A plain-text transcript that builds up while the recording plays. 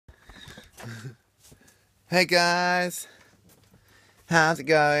Hey guys, how's it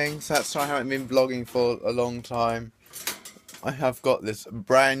going? So that's why I haven't been vlogging for a long time. I have got this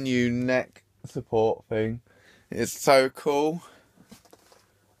brand new neck support thing. It's so cool.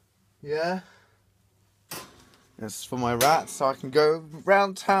 Yeah. It's for my rats so I can go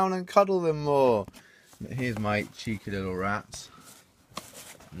round town and cuddle them more. But here's my cheeky little rats.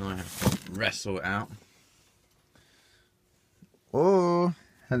 And I have to wrestle it out. Oh,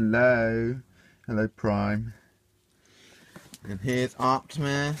 hello. Hello, Prime. And here's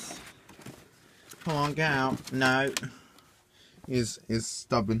Optimus. Come on, get out. No. He's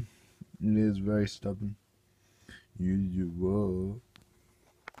stubborn. He is very stubborn. Yes, you are.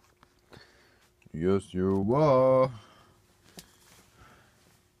 Yes, you are.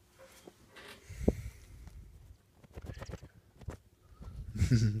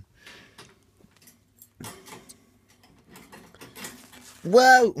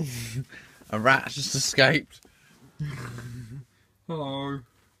 Whoa! A rat just escaped. Hello.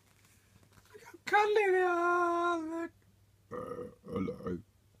 Cuddly hello. Hello.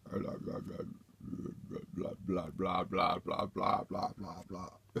 Hello. Blah blah blah blah blah blah blah blah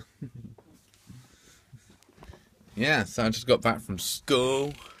blah. Yeah, so I just got back from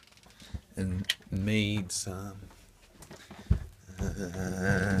school and made some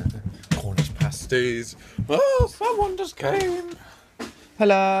Cornish pasties. Oh, someone just came.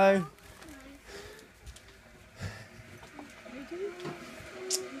 Hello.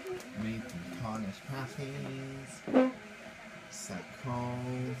 Made some Cornish pasties. So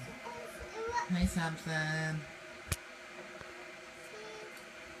cold. Hey, Samson.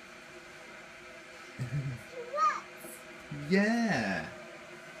 Yeah.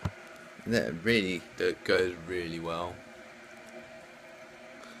 That goes really well.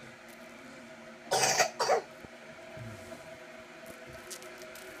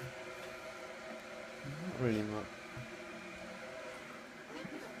 Not really much.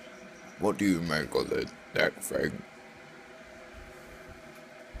 What do you make of the neck thing?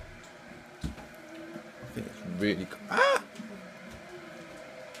 I think it's really cool. Ah!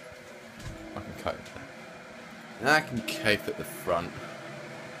 I can cope. And I can cape at the front.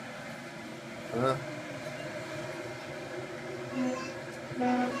 Can't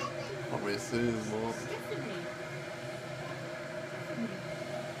really see anymore.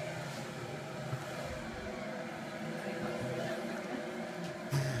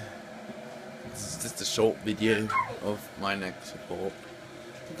 This is just a short video of my neck support.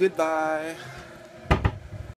 Goodbye.